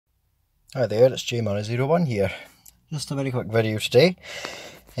Hi there, it's JMoney01 here. Just a very quick video today.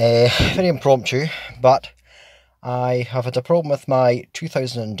 Very impromptu, but I have had a problem with my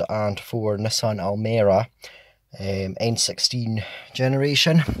 2004 Nissan Almera N16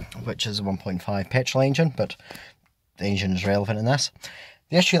 generation, which is a 1.5 petrol engine, but the engine is relevant in this.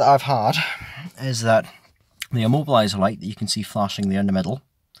 The issue that I've had is that the immobiliser light that you can see flashing there in the middle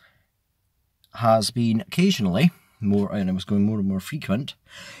has been occasionally, and it was going more and more frequent,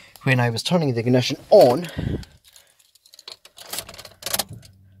 when I was turning the ignition on,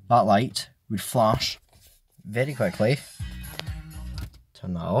 that light would flash very quickly.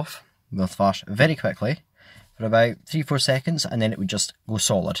 Turn that off. It will flash very quickly for about 3-4 seconds, and then it would just go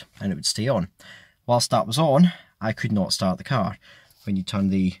solid and it would stay on. Whilst that was on, I could not start the car. When you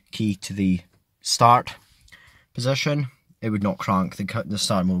turn the key to the start position, it would not crank. The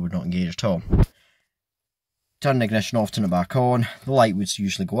start mode would not engage at all. Turn the ignition off, turn it back on, the light would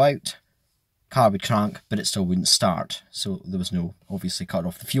usually go out, car would crank, but it still wouldn't start, so there was no, obviously, cut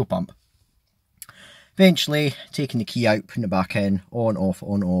off the fuel pump. Eventually, taking the key out, putting it back in, on,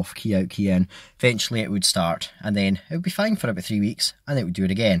 off, key out, key in, eventually it would start, and then it would be fine for about 3 weeks, and it would do it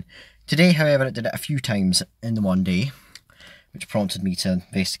again. Today, however, it did it a few times in the one day, which prompted me to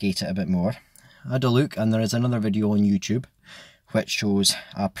investigate it a bit more. I had a look, and there is another video on YouTube which shows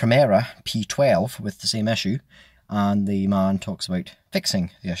a Primera P12 with the same issue, and the man talks about fixing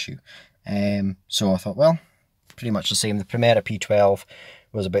the issue. So I thought, well, pretty much the same. The Primera P12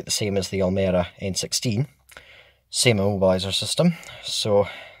 was about the same as the Almera N16, same immobiliser system. So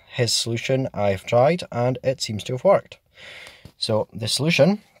his solution I've tried, and it seems to have worked. So the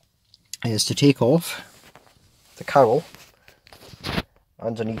solution is to take off the cowl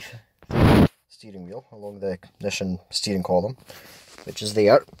underneath the steering wheel along the ignition steering column, which is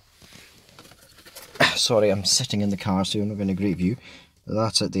there. Sorry, I'm sitting in the car, so you're not getting a great view.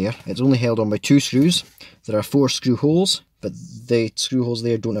 That's it there. It's only held on by 2 screws. There are 4 screw holes, but the screw holes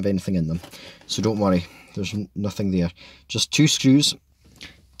there don't have anything in them. So don't worry, there's nothing there. Just 2 screws.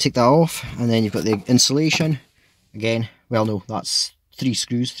 Take that off, and then you've got the insulation. Again, well no, that's 3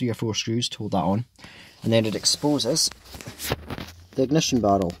 screws, 3 or 4 screws to hold that on. And then it exposes the ignition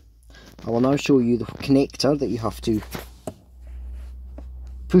barrel. I will now show you the connector that you have to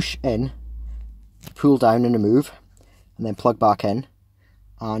push in, pull down and remove, and then plug back in,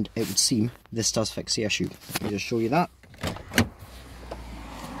 and it would seem this does fix the issue. Let me just show you that.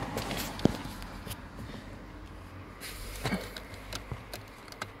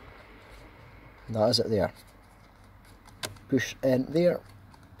 And that is it there. Push in there,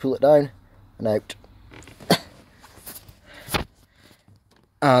 pull it down and out.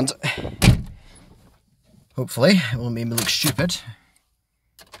 And hopefully it won't make me look stupid,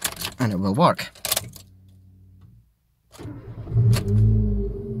 and it will work.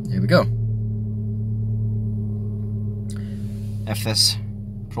 There we go. If this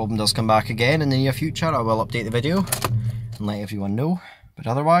problem does come back again in the near future, I will update the video and let everyone know. But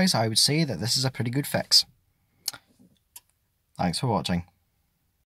otherwise, I would say that this is a pretty good fix. Thanks for watching.